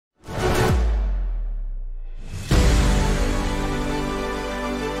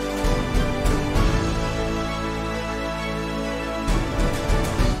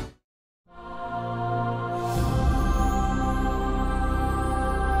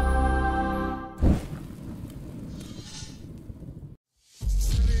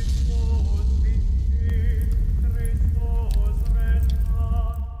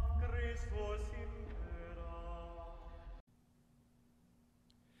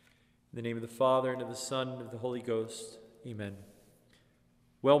In the name of the Father, and of the Son, and of the Holy Ghost. Amen.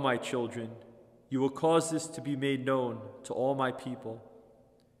 Well, my children, you will cause this to be made known to all my people.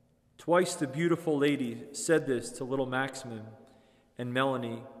 Twice the beautiful lady said this to little Maximin and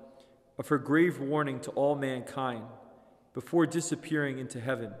Melanie of her grave warning to all mankind before disappearing into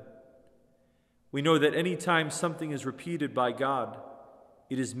heaven. We know that any time something is repeated by God,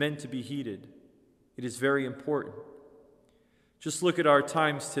 it is meant to be heeded. It is very important. Just look at our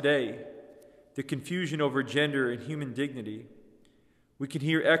times today, the confusion over gender and human dignity. We can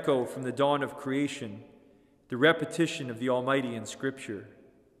hear echo from the dawn of creation, the repetition of the Almighty in Scripture.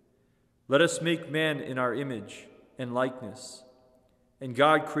 Let us make man in our image and likeness. And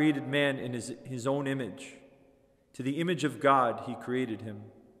God created man in his own image. To the image of God he created him.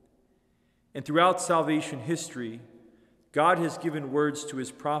 And throughout salvation history, God has given words to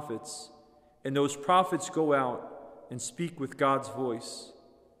his prophets, and those prophets go out and speak with God's voice.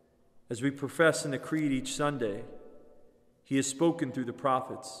 As we profess in the Creed each Sunday, he has spoken through the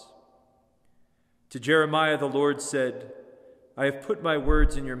prophets. To Jeremiah the Lord said, I have put my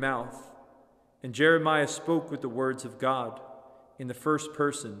words in your mouth. And Jeremiah spoke with the words of God in the first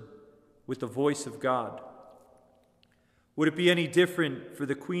person, with the voice of God. Would it be any different for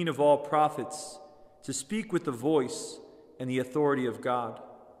the Queen of all prophets to speak with the voice and the authority of God,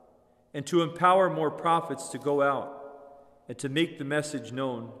 and to empower more prophets to go out and to make the message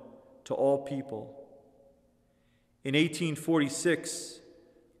known to all people? In 1846,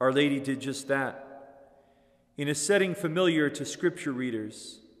 Our Lady did just that. In a setting familiar to Scripture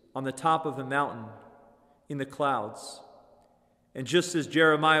readers, on the top of a mountain, in the clouds. And just as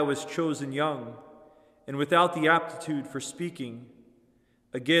Jeremiah was chosen young and without the aptitude for speaking,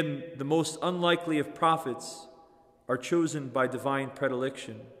 again, the most unlikely of prophets are chosen by divine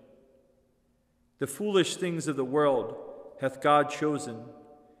predilection. The foolish things of the world hath God chosen,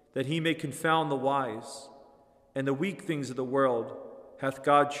 that he may confound the wise, and the weak things of the world hath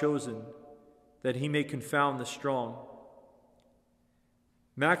God chosen, that he may confound the strong.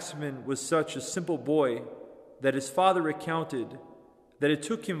 Maximin was such a simple boy that his father recounted that it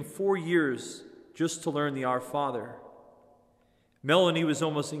took him 4 years just to learn the Our Father. Melanie was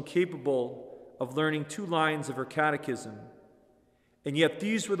almost incapable of learning 2 lines of her catechism, and yet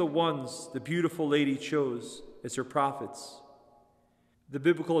these were the ones the beautiful lady chose as her prophets. The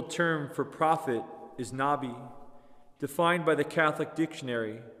biblical term for prophet is nabi, defined by the Catholic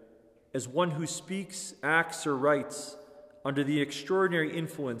dictionary as one who speaks, acts, or writes under the extraordinary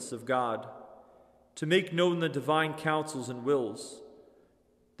influence of God to make known the divine counsels and wills.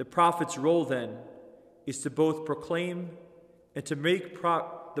 The prophet's role, then, is to both proclaim and to make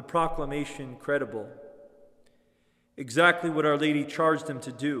the proclamation credible. Exactly what Our Lady charged them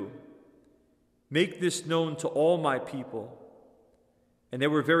to do. Make this known to all my people. And they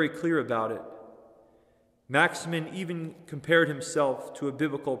were very clear about it. Maximin even compared himself to a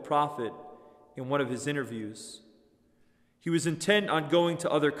biblical prophet in one of his interviews. He was intent on going to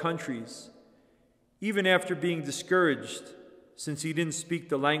other countries, even after being discouraged since he didn't speak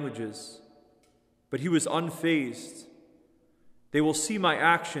the languages. But he was unfazed. They will see my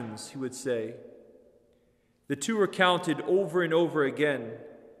actions, he would say. The two recounted over and over again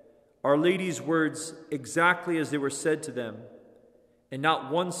Our Lady's words exactly as they were said to them, and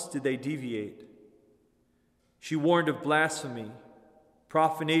not once did they deviate. She warned of blasphemy,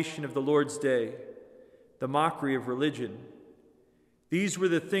 profanation of the Lord's day, the mockery of religion. These were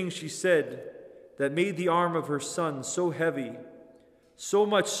the things she said that made the arm of her son so heavy, so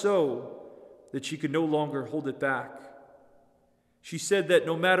much so that she could no longer hold it back. She said that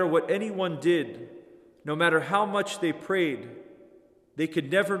no matter what anyone did, no matter how much they prayed, they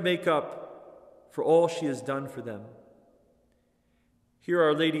could never make up for all she has done for them. Here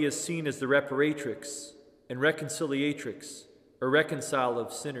Our Lady is seen as the reparatrix and reconciliatrix, or reconciler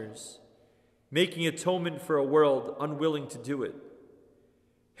of sinners, making atonement for a world unwilling to do it.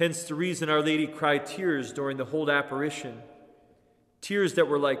 Hence the reason Our Lady cried tears during the whole apparition, tears that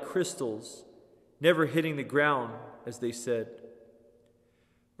were like crystals, never hitting the ground, as they said.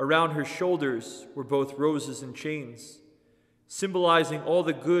 Around her shoulders were both roses and chains, symbolizing all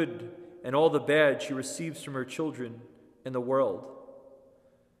the good and all the bad she receives from her children and the world.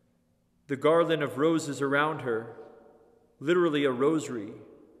 The garland of roses around her, literally a rosary,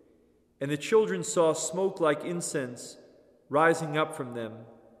 and the children saw smoke like incense rising up from them,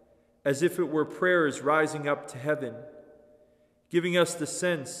 as if it were prayers rising up to heaven, giving us the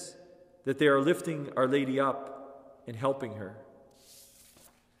sense that they are lifting Our Lady up and helping her.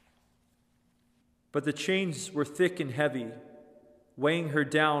 But the chains were thick and heavy, weighing her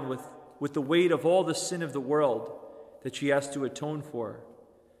down with the weight of all the sin of the world that she has to atone for,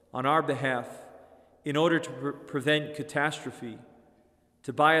 on our behalf in order to prevent catastrophe,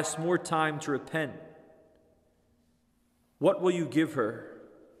 to buy us more time to repent. What will you give her?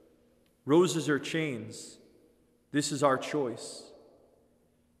 Roses or chains? This is our choice.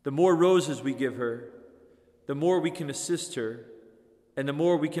 The more roses we give her, the more we can assist her, and the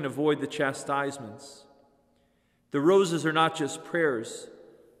more we can avoid the chastisements. The roses are not just prayers,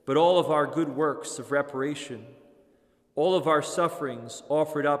 but all of our good works of reparation, all of our sufferings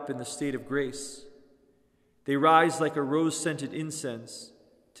offered up in the state of grace. They rise like a rose-scented incense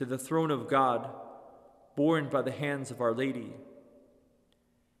to the throne of God, borne by the hands of Our Lady.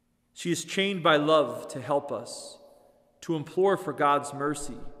 She is chained by love to help us, to implore for God's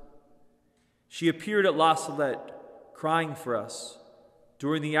mercy. She appeared at La Salette, crying for us,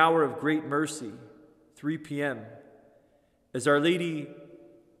 during the hour of great mercy, 3 p.m., as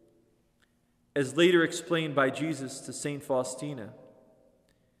later explained by Jesus to Saint Faustina.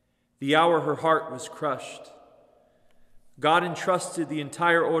 The hour her heart was crushed. God entrusted the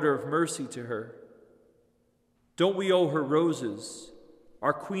entire order of mercy to her. Don't we owe her roses,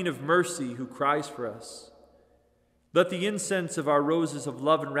 our Queen of Mercy who cries for us? Let the incense of our roses of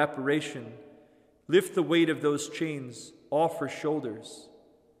love and reparation lift the weight of those chains off her shoulders,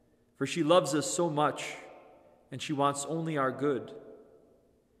 for she loves us so much, and she wants only our good.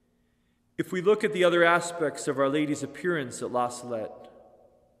 If we look at the other aspects of Our Lady's appearance at La Salette,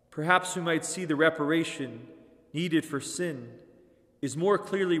 perhaps we might see the reparation needed for sin is more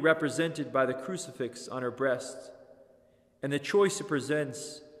clearly represented by the crucifix on her breast and the choice it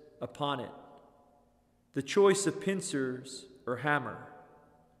presents upon it, the choice of pincers or hammer.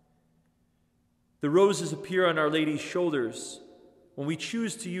 The roses appear on Our Lady's shoulders when we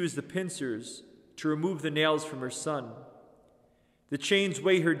choose to use the pincers to remove the nails from her Son. The chains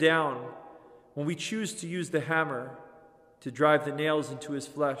weigh her down when we choose to use the hammer to drive the nails into his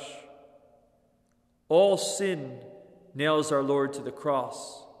flesh. All sin nails our Lord to the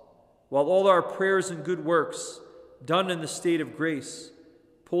cross, while all our prayers and good works done in the state of grace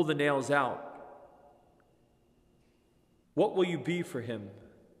pull the nails out. What will you be for him,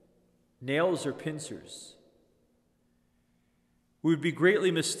 nails or pincers? We would be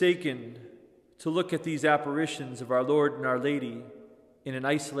greatly mistaken to look at these apparitions of our Lord and Our Lady in an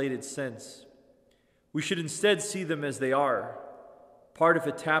isolated sense. We should instead see them as they are, part of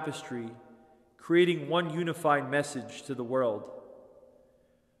a tapestry, creating one unified message to the world.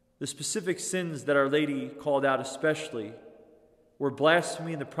 The specific sins that Our Lady called out especially were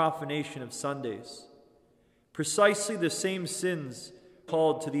blasphemy and the profanation of Sundays, precisely the same sins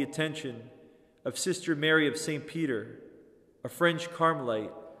called to the attention of Sister Mary of St. Peter, a French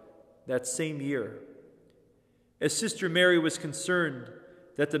Carmelite, that same year. As Sister Mary was concerned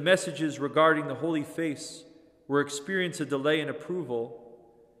that the messages regarding the Holy Face were experiencing a delay in approval,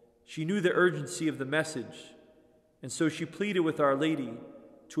 she knew the urgency of the message, and so she pleaded with Our Lady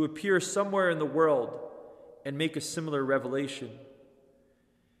to appear somewhere in the world and make a similar revelation.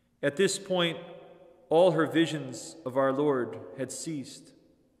 At this point, all her visions of our Lord had ceased,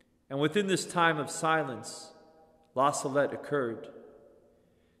 and within this time of silence, La Salette occurred.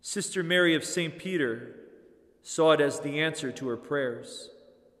 Sister Mary of St. Peter saw it as the answer to her prayers.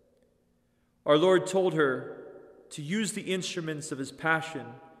 Our Lord told her to use the instruments of his passion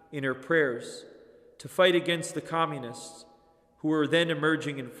in her prayers to fight against the communists who were then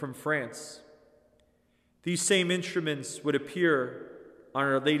emerging from France. These same instruments would appear on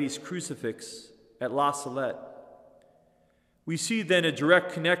Our Lady's crucifix at La Salette. We see then a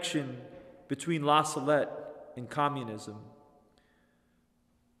direct connection between La Salette and communism.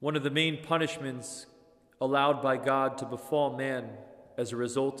 One of the main punishments allowed by God to befall man as a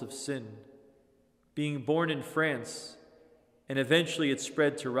result of sin, being born in France, and eventually it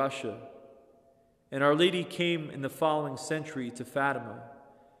spread to Russia. And Our Lady came in the following century to Fatima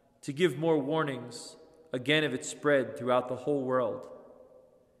to give more warnings, again of its spread throughout the whole world.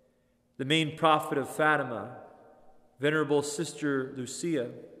 The main prophet of Fatima, Venerable Sister Lucia,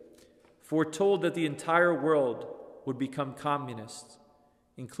 foretold that the entire world would become communist,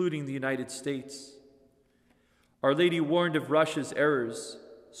 including the United States. Our Lady warned of Russia's errors,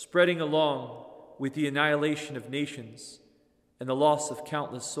 spreading along with the annihilation of nations and the loss of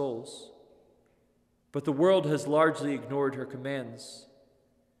countless souls. But the world has largely ignored her commands.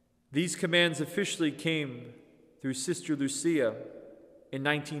 These commands officially came through Sister Lucia in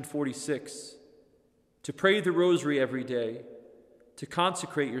 1946, to pray the rosary every day, to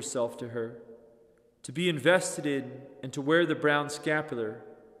consecrate yourself to her, to be invested in and to wear the brown scapular,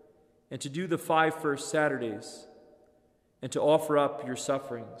 and to do the 5 first Saturdays, and to offer up your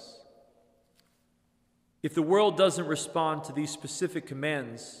sufferings. If the world doesn't respond to these specific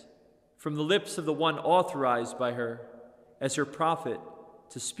commands from the lips of the one authorized by her as her prophet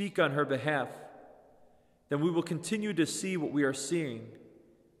to speak on her behalf, then we will continue to see what we are seeing,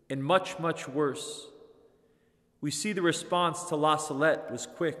 and much, much worse. We see the response to La Salette was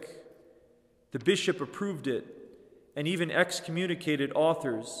quick. The bishop approved it and even excommunicated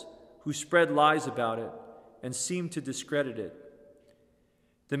authors who spread lies about it and seemed to discredit it.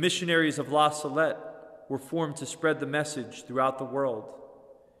 The missionaries of La Salette were formed to spread the message throughout the world.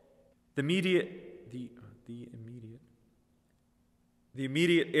 The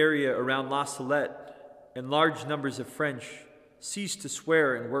immediate area around La Salette and large numbers of French ceased to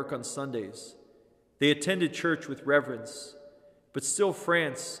swear and work on Sundays. They attended church with reverence, but still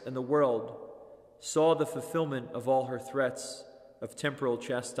France and the world saw the fulfillment of all her threats of temporal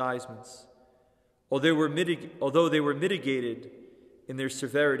chastisements, although they were mitigated in their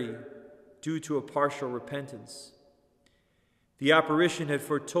severity due to a partial repentance. The apparition had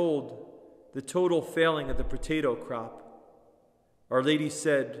foretold the total failing of the potato crop. Our Lady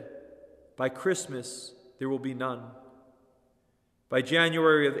said, "By Christmas there will be none." By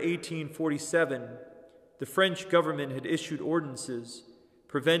January of 1847, the French government had issued ordinances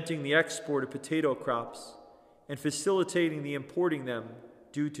preventing the export of potato crops and facilitating the importing them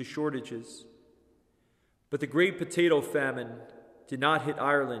due to shortages. But the Great Potato Famine did not hit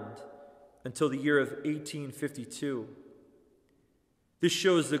Ireland until the year of 1852. This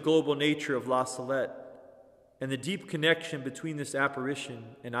shows the global nature of La Salette and the deep connection between this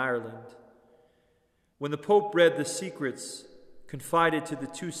apparition and Ireland. When the Pope read the secrets confided to the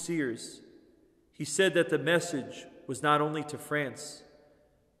two seers, he said that the message was not only to France,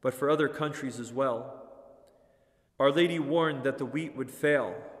 but for other countries as well. Our Lady warned that the wheat would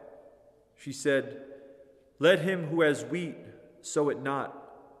fail. She said, "Let him who has wheat sow it not.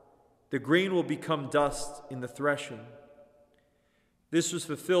 The grain will become dust in the threshing." This was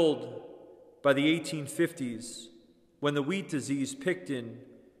fulfilled by the 1850s, when the wheat disease Picton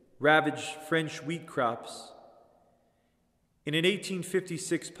ravaged French wheat crops. In an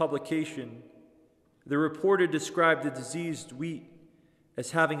 1856 publication, the reporter described the diseased wheat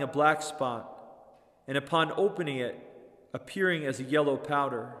as having a black spot, and upon opening it, appearing as a yellow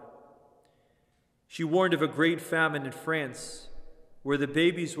powder. She warned of a great famine in France, where the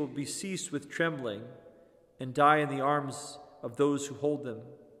babies will be seized with trembling and die in the arms of those who hold them.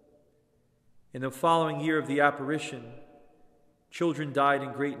 In the following year of the apparition, children died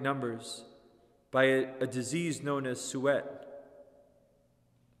in great numbers by a disease known as Salette.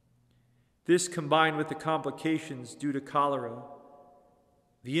 This, combined with the complications due to cholera,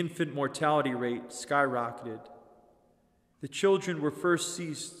 the infant mortality rate skyrocketed. The children were first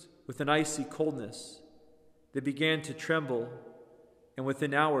seized with an icy coldness. They began to tremble, and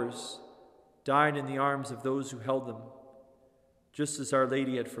within hours died in the arms of those who held them, just as Our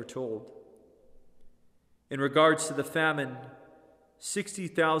Lady had foretold. In regards to the famine,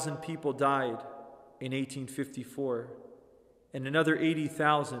 60,000 people died in 1854, and another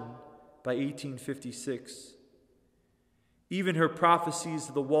 80,000 by 1856. Even her prophecies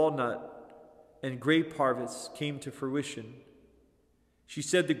of the walnut and grape harvests came to fruition. She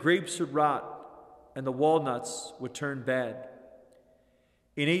said the grapes would rot and the walnuts would turn bad.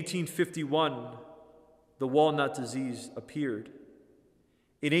 In 1851, the walnut disease appeared.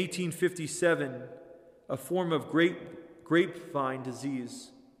 In 1857, a form of grapevine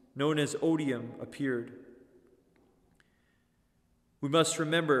disease known as odium appeared. We must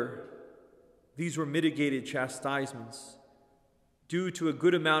remember these were mitigated chastisements due to a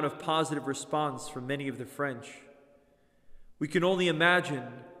good amount of positive response from many of the French. We can only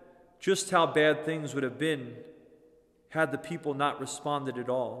imagine just how bad things would have been had the people not responded at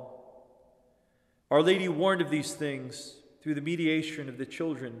all. Our Lady warned of these things through the mediation of the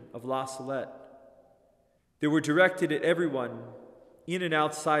children of La Salette. They were directed at everyone in and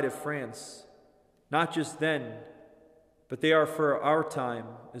outside of France, not just then, but they are for our time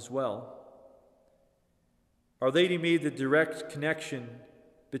as well. Our Lady made the direct connection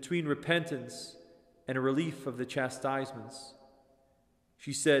between repentance and a relief of the chastisements.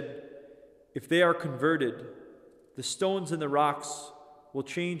 She said, "If they are converted, the stones and the rocks will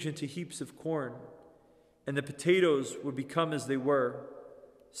change into heaps of corn, and the potatoes will become as they were,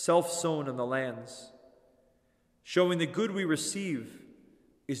 self-sown on the lands," showing the good we receive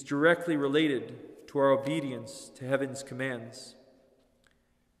is directly related to our obedience to heaven's commands.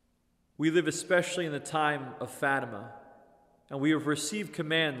 We live especially in the time of Fatima, and we have received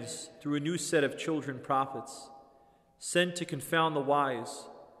commands through a new set of children prophets, sent to confound the wise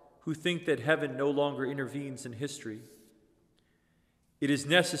who think that heaven no longer intervenes in history. It is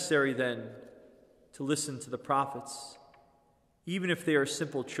necessary, then, to listen to the prophets, even if they are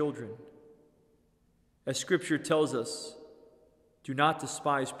simple children. As Scripture tells us, do not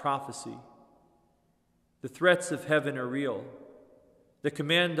despise prophecy. The threats of heaven are real. The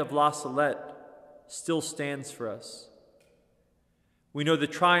command of La Salette still stands for us. We know the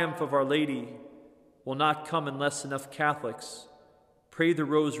triumph of Our Lady will not come unless enough Catholics pray the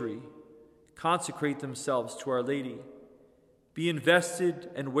Rosary, consecrate themselves to Our Lady, be invested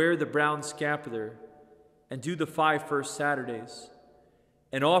and wear the brown scapular, and do the 5 first Saturdays,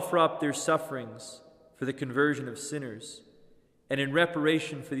 and offer up their sufferings for the conversion of sinners, and in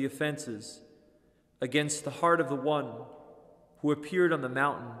reparation for the offenses against the heart of the one who appeared on the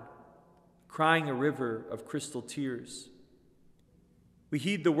mountain, crying a river of crystal tears. We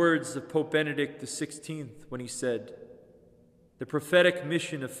heed the words of Pope Benedict XVI when he said, "The prophetic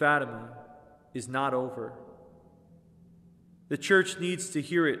mission of Fatima is not over." The Church needs to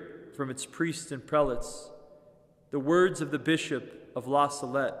hear it from its priests and prelates, the words of the Bishop of La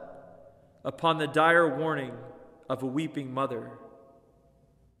Salette upon the dire warning of a weeping mother.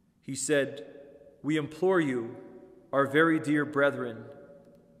 He said, "We implore you, our very dear brethren,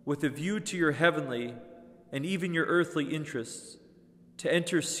 with a view to your heavenly and even your earthly interests, to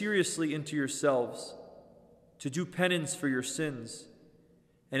enter seriously into yourselves, to do penance for your sins,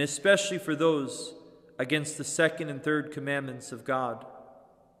 and especially for those against the 2nd and 3rd commandments of God.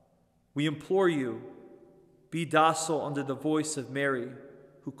 We implore you, be docile under the voice of Mary,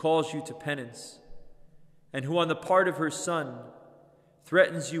 who calls you to penance, and who on the part of her Son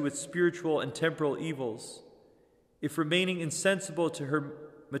threatens you with spiritual and temporal evils, if remaining insensible to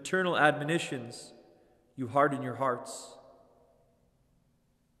her maternal admonitions, you harden your hearts.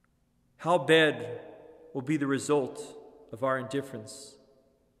 How bad will be the result of our indifference?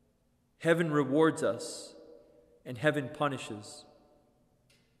 Heaven rewards us, and heaven punishes.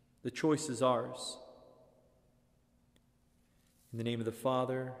 The choice is ours. In the name of the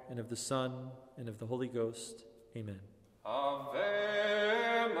Father, and of the Son, and of the Holy Ghost. Amen.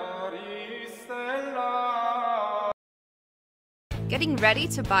 Ave Maria Stella. Getting ready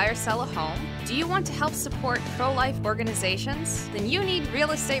to buy or sell a home? Do you want to help support pro-life organizations? Then you need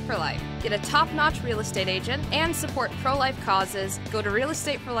Real Estate for Life. Get a top-notch real estate agent and support pro-life causes. Go to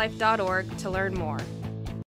realestateforlife.org to learn more.